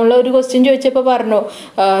 അപ്പം നമ്മളൊരു ക്വസ്റ്റ്യൻ ചോദിച്ചപ്പോൾ പറഞ്ഞു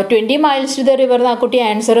 20 miles to the river എന്ന് ആ കുട്ടി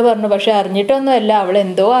ആൻസർ പറഞ്ഞു. പക്ഷെ അറിഞ്ഞിട്ടൊന്നുമല്ല, അവൾ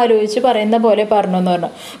എന്തോ ആലോചിച്ച് പറയുന്ന പോലെ പറഞ്ഞു എന്ന്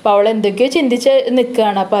പറഞ്ഞു. അപ്പോൾ അവൾ എന്തൊക്കെയോ ചിന്തിച്ച്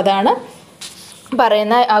നിൽക്കുകയാണ്. അപ്പോൾ അതാണ്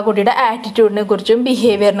പറയുന്ന ആ കുട്ടിയുടെ ആറ്റിറ്റ്യൂഡിനെ കുറിച്ചും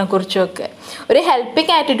ബിഹേവിയറിനെ കുറിച്ചും ഒക്കെ. ഒരു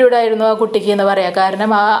ഹെൽപ്പിംഗ് ആറ്റിറ്റ്യൂഡായിരുന്നു ആ കുട്ടിക്ക് എന്ന് പറയാം.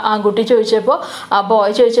 കാരണം ആ ആൺകുട്ടി ചോദിച്ചപ്പോൾ, ആ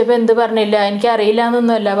ബോയ് ചോദിച്ചപ്പോൾ എന്ത് പറഞ്ഞില്ല, എനിക്കറിയില്ല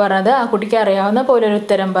എന്നൊന്നുമല്ല പറഞ്ഞത്, ആ കുട്ടിക്ക് അറിയാവുന്ന പോലെ ഒരു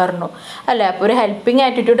ഉത്തരം പറഞ്ഞു അല്ലേ. അപ്പോൾ ഒരു ഹെൽപ്പിംഗ്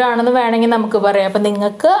ആറ്റിറ്റ്യൂഡ് ആണെന്ന് വേണമെങ്കിൽ നമുക്ക് പറയാം. അപ്പോൾ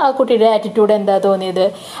നിങ്ങൾക്ക് ആ കുട്ടിയുടെ ആറ്റിറ്റ്യൂഡ് എന്താ തോന്നിയത്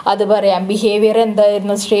അത് പറയാം. ബിഹേവിയർ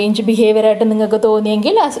എന്തായിരുന്നു, സ്ട്രേഞ്ച് ബിഹേവിയറായിട്ട് നിങ്ങൾക്ക്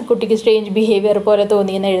തോന്നിയെങ്കിൽ ആ കുട്ടിക്ക് സ്ട്രേഞ്ച് ബിഹേവിയർ പോലെ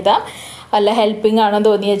തോന്നിയെന്ന് എഴുതാം. അല്ല ഹെൽപ്പിംഗ് ആണെന്ന്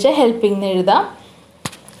തോന്നിയെന്ന് വെച്ചാൽ ഹെൽപ്പിംഗ് എന്ന് എഴുതാം.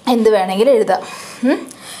 എന്ത് വേണമെങ്കിലും എഴുതാം.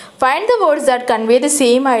 Find the words that convey the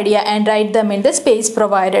same idea and write them in the space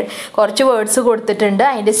provided. കുറച്ച് വേർഡ്സ് കൊടുത്തിട്ടുണ്ട്.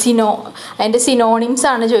 അതിൻ്റെ സിനോണിംസ്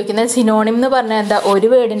ആണ് ചോദിക്കുന്നത്. സിനോണിം എന്ന് പറഞ്ഞാൽ എന്താ, ഒരു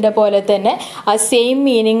വേർഡിൻ്റെ പോലെ തന്നെ ആ സെയിം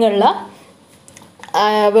മീനിങ് ഉള്ള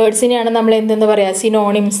വേർഡ്സിനെയാണ് നമ്മൾ എന്തെന്ന് പറയുക,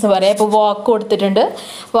 സിനോണിംസ് എന്ന് പറയുക. ഇപ്പോൾ വാക്ക് കൊടുത്തിട്ടുണ്ട്,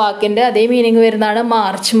 വാക്കിൻ്റെ അതേ മീനിങ് വരുന്നതാണ്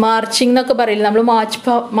മാർച്ചിങ് എന്നൊക്കെ പറയില്ലേ നമ്മൾ,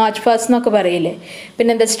 മാർച്ച് പാസ്റ്റ് എന്നൊക്കെ പറയില്ലേ.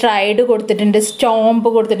 പിന്നെ എന്താ, സ്ട്രൈഡ് കൊടുത്തിട്ടുണ്ട്, സ്റ്റോംപ്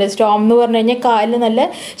കൊടുത്തിട്ടുണ്ട്. സ്റ്റോംപ് എന്ന് പറഞ്ഞു കഴിഞ്ഞാൽ കാലിൽ നല്ല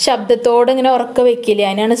ശബ്ദത്തോടെ ഇങ്ങനെ ഉറക്ക വെക്കില്ലേ,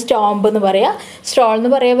 അതിനാണ് സ്റ്റോംപ് എന്ന് പറയുക. സ്ട്രോൾ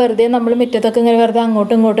എന്ന് പറയുക വെറുതെ നമ്മൾ മുറ്റത്തൊക്കെ ഇങ്ങനെ വെറുതെ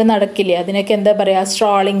അങ്ങോട്ടും ഇങ്ങോട്ടും നടക്കില്ലേ, അതിനൊക്കെ എന്താ പറയുക,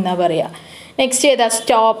 സ്ട്രോളിങ് എന്നാണ് പറയുക. നെക്സ്റ്റ് ഏതാ,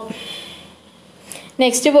 സ്റ്റോപ്പ്.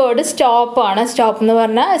 നെക്സ്റ്റ് വേർഡ് സ്റ്റോപ്പ് ആണ്. സ്റ്റോപ്പ് എന്ന്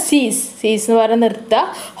പറഞ്ഞാൽ സീസ് എന്ന് പറഞ്ഞാൽ നിർത്തുക,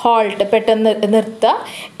 ഹോൾട്ട് പെട്ടെന്ന് നിർത്തുക,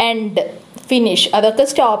 എൻഡ് ഫിനിഷ്, അതൊക്കെ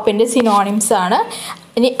സ്റ്റോപ്പിൻ്റെ സിനോണിംസ് ആണ്.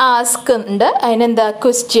 ഇനി ആസ്ക് ഉണ്ട്, അതിനെന്താ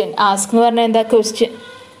ക്വസ്റ്റ്യൻ. ആസ്ക് എന്ന് പറഞ്ഞാൽ എന്താ ക്വസ്റ്റ്യൻ.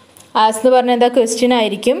 ആസ്ക് എന്ന് പറഞ്ഞാൽ എന്താ ക്വസ്റ്റ്യൻ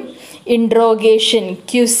ആയിരിക്കും. ഇൻട്രോഗേഷൻ,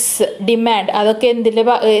 ക്യൂസ്, ഡിമാൻഡ്, അതൊക്കെ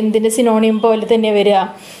എന്തിൻ്റെ സിനോണിം പോലെ തന്നെ വരിക,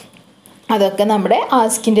 അതൊക്കെ നമ്മുടെ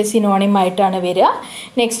ആസ്കിൻ്റെ സിനോണിം ആയിട്ടാണ് വരിക.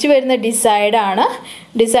 നെക്സ്റ്റ് വരുന്ന ഡിസൈഡ് ആണ്.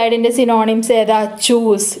 ഡിസൈഡിൻ്റെ സിനോണിംസ് ഏതാ,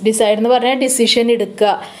 ചൂസ്. ഡിസൈഡ് എന്ന് പറഞ്ഞാൽ ഡിസിഷൻ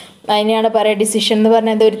എടുക്കുക, അതിനെയാണ് പറയുക. ഡിസിഷൻ എന്ന്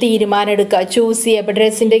പറഞ്ഞാൽ എന്താ, ഒരു തീരുമാനം എടുക്കുക, ചൂസ് ചെയ്യുക. ഇപ്പോൾ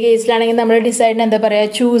ഡ്രസ്സിൻ്റെ കേസിലാണെങ്കിൽ നമ്മൾ ഡിസൈഡിന് എന്താ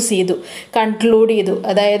പറയുക, ചൂസ് ചെയ്തു, കൺക്ലൂഡ് ചെയ്തു.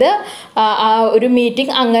 അതായത് ആ ഒരു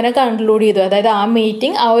മീറ്റിംഗ് അങ്ങനെ കൺക്ലൂഡ് ചെയ്തു, അതായത് ആ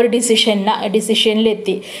മീറ്റിംഗ് ആ ഒരു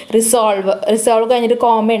ഡിസിഷനിലെത്തി. റിസോൾവ് കഴിഞ്ഞിട്ട്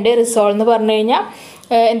കോമയുണ്ട്. റിസോൾവ് എന്ന് പറഞ്ഞു കഴിഞ്ഞാൽ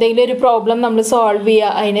എന്തെങ്കിലും ഒരു പ്രോബ്ലം നമ്മൾ സോൾവ് ചെയ്യുക,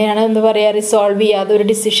 അതിനെയാണ് എന്താ പറയുക, റിസോൾവ് ചെയ്യുക, അതൊരു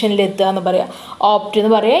ഡിസിഷനിലെത്തുക എന്ന് പറയുക. ഓപ്റ്റ്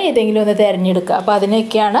എന്ന് പറയുക ഏതെങ്കിലും ഒന്ന് തിരഞ്ഞെടുക്കുക. അപ്പോൾ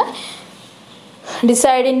അതിനൊക്കെയാണ്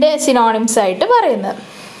ഡിസൈഡിൻ്റെ സിനോണിംസ് ആയിട്ട് പറയുന്നത്.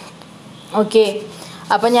 ഓക്കെ,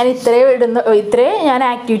 അപ്പോൾ ഞാൻ ഇത്രേ ഞാൻ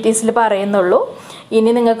ആക്ടിവിറ്റീസിൽ പറയുന്നുള്ളൂ. ഇനി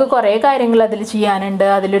നിങ്ങൾക്ക് കുറേ കാര്യങ്ങൾ അതിൽ ചെയ്യാനുണ്ട്.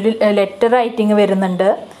 അതിലൊരു ലെറ്റർ റൈറ്റിംഗ് വരുന്നുണ്ട്,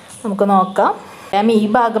 നമുക്ക് നോക്കാം. ഈ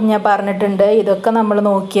ഭാഗം ഞാൻ പറഞ്ഞിട്ടുണ്ട്, ഇതൊക്കെ നമ്മൾ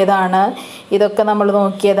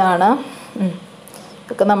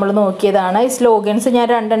നോക്കിയതാണ്. ഈ സ്ലോഗൻസ് ഞാൻ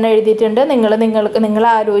 2 എഴുതിയിട്ടുണ്ട്. നിങ്ങൾ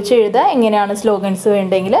ആലോചിച്ച് എഴുതുക എങ്ങനെയാണ് സ്ലോഗൻസ്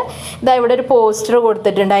വേണ്ടെങ്കിൽ. ഇതാ ഇവിടെ ഒരു പോസ്റ്റർ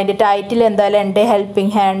കൊടുത്തിട്ടുണ്ട്. അതിൻ്റെ ടൈറ്റിൽ എന്താ, lent A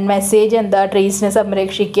helping hand. Message എന്താ, ട്രീസിനെ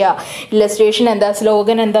സംരക്ഷിക്കുക. ഇല്ലസ്ട്രേഷൻ എന്താ,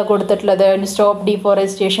 സ്ലോഗൻ എന്താ കൊടുത്തിട്ടുള്ളത്, സ്റ്റോപ്പ്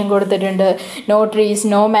ഡീഫോറസ്റ്റേഷൻ കൊടുത്തിട്ടുണ്ട്. നോ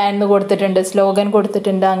ട്രീസ് നോ മാൻ എന്ന് കൊടുത്തിട്ടുണ്ട്. സ്ലോഗൻ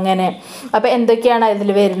കൊടുത്തിട്ടുണ്ട്. അങ്ങനെ അപ്പോൾ എന്തൊക്കെയാണ്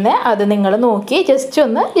അതിൽ വരുന്നത് അത് നിങ്ങൾ നോക്കി ജസ്റ്റ്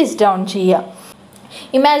ഒന്ന് ലിസ്റ്റ് ഡൗൺ ചെയ്യുക.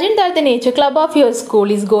 Imagine that the nature club of your school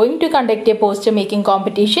is going to conduct a poster making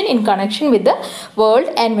competition in connection with the World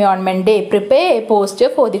Environment Day. Prepare a poster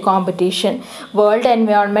for the competition. World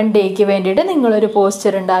Environment Dayക്ക് വേണ്ടിയിട്ട് നിങ്ങളൊരു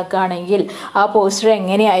poster ഉണ്ടാക്കുകയാണെങ്കിൽ ആ poster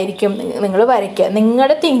എങ്ങനെയായിരിക്കും നിങ്ങൾ വരയ്ക്കുക.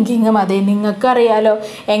 നിങ്ങളുടെ തിങ്കിങ്ങും അതെ, നിങ്ങൾക്കറിയാലോ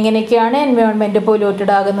എങ്ങനെയൊക്കെയാണ് എൻവയോൺമെൻറ്റ്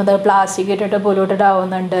പൊല്യൂട്ടഡ് ആകുന്നത്. പ്ലാസ്റ്റിക് ഇട്ടിട്ട് പൊല്യൂട്ടഡ്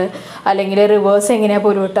ആവുന്നുണ്ട്, അല്ലെങ്കിൽ റിവേഴ്സ് എങ്ങനെയാണ്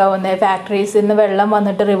പൊല്യൂട്ട് ആവുന്നത്, ഫാക്ടറീസിൽ നിന്ന് വെള്ളം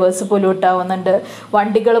വന്നിട്ട് റിവേഴ്സ് പൊല്യൂട്ട് ആവുന്നുണ്ട്,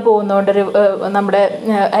 വണ്ടികൾ പോകുന്നതുകൊണ്ട് നമ്മുടെ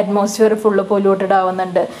അറ്റ്മോസ്ഫിയർ ഫുള്ള് പൊല്യൂട്ടഡ്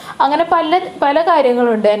ആവുന്നുണ്ട്. അങ്ങനെ പല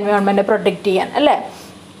കാര്യങ്ങളുണ്ട് എൻവയോൺമെൻറ്റ് പ്രൊട്ടക്റ്റ് ചെയ്യാൻ അല്ലേ.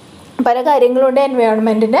 പല കാര്യങ്ങളുണ്ട്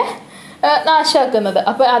എൻവയോൺമെൻറ്റിനെ നാശാക്കുന്നത്.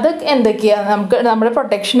 അപ്പോൾ അത് എന്തൊക്കെയാണ്, നമ്മുടെ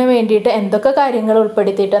പ്രൊട്ടക്ഷന് വേണ്ടിയിട്ട് എന്തൊക്കെ കാര്യങ്ങൾ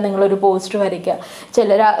ഉൾപ്പെടുത്തിയിട്ടാണ് നിങ്ങളൊരു പോസ്റ്റർ വരയ്ക്കുക.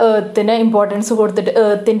 ചിലർ എർത്തിന് ഇമ്പോർട്ടൻസ് കൊടുത്തിട്ട്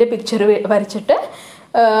എർത്തിൻ്റെ പിക്ചർ വരച്ചിട്ട്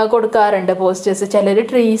കൊടുക്കാറുണ്ട് പോസ്റ്റേഴ്സ്. ചിലർ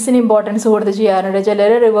ട്രീസിന് ഇമ്പോർട്ടൻസ് കൊടുത്ത് ചെയ്യാറുണ്ട്,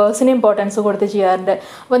 ചിലർ റിവേഴ്സിന് ഇമ്പോർട്ടൻസ് കൊടുത്ത് ചെയ്യാറുണ്ട്.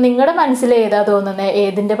 അപ്പോൾ നിങ്ങളുടെ മനസ്സിൽ ഏതാ തോന്നുന്നത്,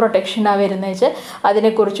 ഏതിൻ്റെ പ്രൊട്ടക്ഷനാണ് വരുന്നത് വെച്ചാൽ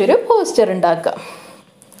അതിനെക്കുറിച്ചൊരു പോസ്റ്റർ ഉണ്ടാക്കുക.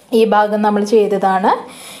 ഈ ഭാഗം നമ്മൾ ചെയ്തതാണ്.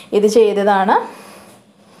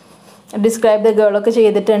 ഡിസ്ക്രൈബ് ദ ഗേൾ ഒക്കെ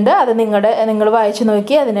ചെയ്തിട്ടുണ്ട്. അത് നിങ്ങൾ വായിച്ച്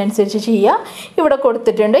നോക്കി അതിനനുസരിച്ച് ചെയ്യുക. ഇവിടെ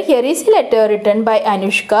കൊടുത്തിട്ടുണ്ട്, here is A letter written by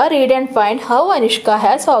Anushka. Read and find how Anushka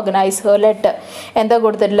has organise her letter. എന്താ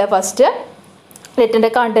കൊടുത്തിട്ടില്ല, ഫസ്റ്റ് ലെറ്ററിൻ്റെ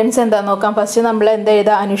കണ്ടൻസ് എന്താണെന്ന് നോക്കാം. ഫസ്റ്റ് നമ്മൾ എന്താ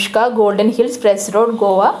എഴുതുക, Anushka golden hills press road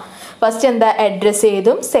Goa. First എന്താ അഡ്രസ്സ്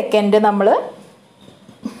എഴുതും. സെക്കൻഡ്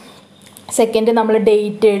നമ്മൾ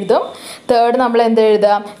ഡേറ്റ് എഴുതും. തേർഡ് നമ്മൾ എന്താ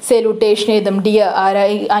എഴുതാം, സെലൂട്ടേഷൻ എഴുതും. ഡിയർ ആരാ,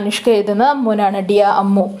 അനുഷ്ക എഴുതുന്നത് അമ്മുനാണ്, ഡിയർ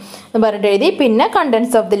അമ്മു എന്ന് പറഞ്ഞിട്ട് എഴുതി. പിന്നെ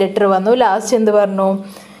കണ്ടൻസ് ഓഫ് ദി ലെറ്റർ വന്നു. ലാസ്റ്റ് എന്ത് പറഞ്ഞു,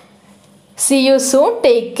 see you soon,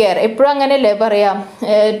 take care. എപ്പോഴും അങ്ങനെയല്ലേ പറയാം,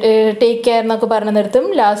 ടേക്ക് കെയർ എന്നൊക്കെ പറഞ്ഞ നിർത്തും.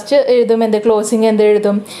 ലാസ്റ്റ് എഴുതും എന്ത്, ക്ലോസിങ് എന്ത്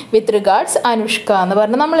എഴുതും, വിത്ത് റിഗാർഡ്സ് അനുഷ്ക എന്ന്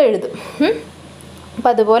പറഞ്ഞ് നമ്മൾ എഴുതും. അപ്പം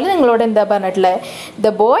അതുപോലെ നിങ്ങളോട് എന്താ പറഞ്ഞിട്ടുള്ളത്, the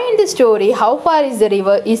boy in the story how far is the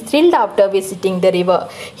river is thrilled after visiting the river.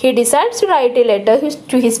 He decides to write a letter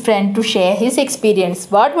to his friend to share his experience.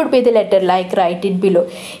 What would be the letter like, right it below.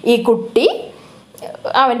 ഈ കുട്ടി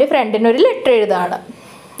അവൻ്റെ ഫ്രണ്ടിന് ഒരു letter എഴുതാണ്.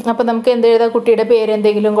 അപ്പോൾ നമുക്ക് എന്ത് എഴുതാം, കുട്ടിയുടെ പേര്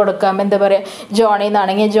എന്തെങ്കിലും കൊടുക്കാം. എന്താ പറയുക, ജോണി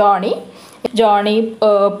എന്നാണെങ്കിൽ ജോണി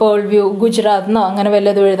പേൾ വ്യൂ ഗുജറാത്ത് എന്നോ അങ്ങനെ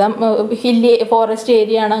വല്ലതും എഴുതാം. ഹില്ലി ഫോറസ്റ്റ്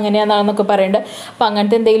ഏരിയ ആണ് അങ്ങനെയാണെന്നൊക്കെ പറയേണ്ടത്. അപ്പോൾ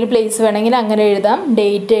അങ്ങനത്തെ എന്തെങ്കിലും പ്ലേസ് വേണമെങ്കിൽ അങ്ങനെ എഴുതാം.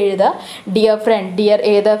 ഡേറ്റ് എഴുതാം. ഡിയർ ഫ്രണ്ട്, ഡിയർ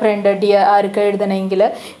ഏതാ ഫ്രണ്ട്, ഡിയർ ആർക്ക് എഴുതണമെങ്കിൽ,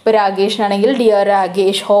 ഇപ്പോൾ രാകേഷിനാണെങ്കിൽ ഡിയർ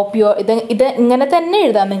രാകേഷ്, ഹോപ്പ് യു ഇത് ഇങ്ങനെ തന്നെ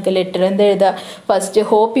എഴുതാം നിങ്ങൾക്ക് ലെറ്റർ. എന്ത് എഴുതാം, first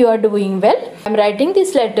hope you are doing well. I M writing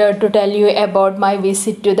this letter to tell you about my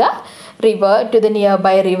visit to the river, to the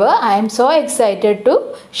nearby river. I am so excited to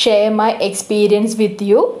share my experience with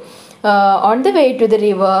you. On the way to the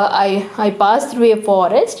river, I passed through a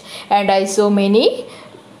forest and I saw many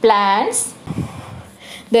plants.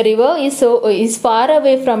 The river is far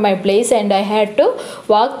away from my place and I had to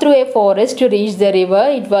walk through a forest to reach the river.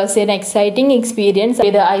 It was an exciting experience.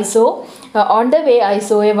 On the way I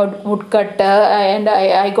saw a woodcutter and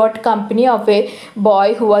I got company of a boy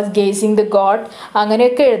who was gazing the god.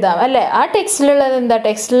 അങ്ങനെയൊക്കെ എഴുതാം അല്ലേ. ആ ടെക്സ്റ്റിലുള്ളത് എന്താ,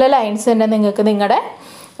 ടെക്സ്റ്റിലെ lines തന്നെ നിങ്ങൾക്ക് നിങ്ങളുടെ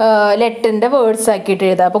ലെറ്ററിൻ്റെ words ആക്കിയിട്ട്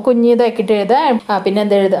എഴുതാം. അപ്പോൾ കുഞ്ഞിതാക്കിയിട്ട് എഴുതാം. പിന്നെ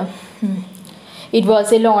എന്താ എഴുതാം, it was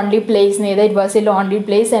a lonely place, neither it was a lonely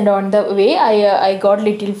place and on the way I got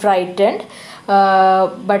little frightened,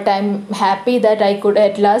 but I'm happy that I could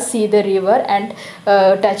at last see the river and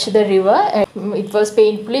touch the river. It was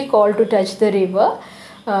painfully cold to touch the river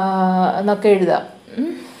എന്നൊക്കെ എഴുതാം.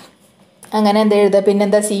 അങ്ങനെ എന്താ എഴുതുക,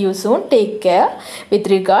 പിന്നെന്താ, see you soon, take care,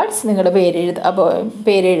 with regards നിങ്ങളുടെ പേരെഴുതുക. അപ്പോൾ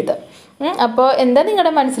പേരെഴുതാം. അപ്പോൾ എന്താ നിങ്ങളുടെ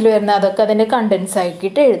മനസ്സിൽ വരുന്നത് അതൊക്കെ അതിൻ്റെ കണ്ടൻസ്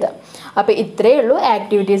ആക്കിയിട്ട് എഴുതാം. അപ്പോൾ ഇത്രയേ ഉള്ളൂ.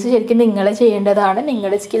 ആക്ടിവിറ്റീസ് ശരിക്കും നിങ്ങൾ ചെയ്യേണ്ടതാണ്,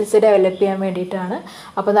 നിങ്ങളുടെ സ്കിൽസ് ഡെവലപ്പ് ചെയ്യാൻ വേണ്ടിയിട്ടാണ്.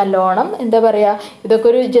 അപ്പോൾ നല്ലോണം എന്താ പറയുക, ഇതൊക്കെ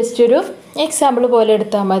ഒരു ജസ്റ്റ് ഒരു എക്സാമ്പിൾ പോലെ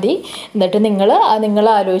എടുത്താൽ മതി. എന്നിട്ട് നിങ്ങൾ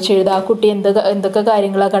ആലോചിച്ച് എഴുതുക, ആ കുട്ടി എന്തൊക്കെ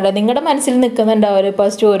കാര്യങ്ങളാണ് കണ്ടത് നിങ്ങളുടെ മനസ്സിൽ നിൽക്കുന്നുണ്ടാവുമല്ലോ.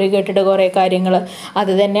 ഇപ്പോൾ സ്റ്റോറി കേട്ടിട്ട് കുറേ കാര്യങ്ങൾ,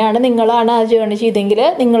 അത് തന്നെയാണ് നിങ്ങളാണ് ആ ജേർണി ചെയ്തെങ്കിൽ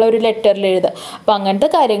നിങ്ങളൊരു ലെറ്ററിൽ എഴുതുക. അപ്പോൾ അങ്ങനത്തെ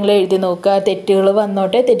കാര്യങ്ങൾ എഴുതി നോക്കുക.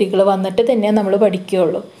 തെറ്റുകൾ വന്നിട്ട് തന്നെ നമ്മൾ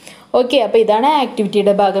പഠിക്കുകയുള്ളൂ. ഓക്കെ, അപ്പോൾ ഇതാണ്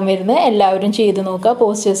ആക്ടിവിറ്റിയുടെ ഭാഗം വരുന്നത്. എല്ലാവരും ചെയ്ത് നോക്കുക,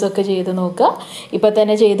 പോസ്റ്റേഴ്സൊക്കെ ചെയ്ത് നോക്കുക. ഇപ്പോൾ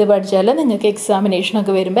തന്നെ ചെയ്ത് പഠിച്ചാൽ നിങ്ങൾക്ക്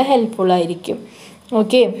എക്സാമിനേഷനൊക്കെ വരുമ്പോൾ ഹെൽപ്ഫുള്ളായിരിക്കും.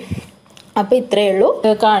 ഓക്കെ, അപ്പോൾ ഇത്രയേ ഉള്ളൂ.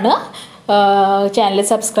 കാണുക. ചാനൽ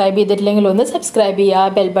സബ്സ്ക്രൈബ് ചെയ്തിട്ടില്ലെങ്കിൽ ഒന്ന് സബ്സ്ക്രൈബ്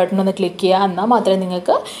ചെയ്യുക, ബെൽ ബട്ടൺ ഒന്ന് ക്ലിക്ക് ചെയ്യുക. എന്നാൽ മാത്രമേ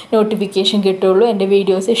നിങ്ങൾക്ക് നോട്ടിഫിക്കേഷൻ കിട്ടുള്ളൂ. എൻ്റെ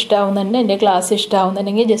വീഡിയോസ് ഇഷ്ടമാവുന്നുണ്ട്, എൻ്റെ ക്ലാസ്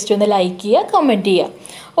ഇഷ്ടമാവുന്നുണ്ടെങ്കിൽ ജസ്റ്റ് ഒന്ന് ലൈക്ക് ചെയ്യുക, കമൻറ്റ് ചെയ്യുക.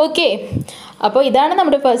 ഓക്കെ, അപ്പോൾ ഇതാണ്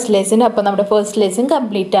നമ്മുടെ ഫസ്റ്റ് ലെസൺ. അപ്പോൾ നമ്മുടെ ഫസ്റ്റ് ലെസൺ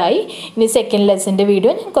കംപ്ലീറ്റ് ആയി. ഇനി സെക്കൻഡ് ലെസൻ്റെ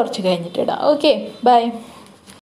വീഡിയോ ഞാൻ കുറച്ച് കഴിഞ്ഞിട്ടിടാം. Okay, by.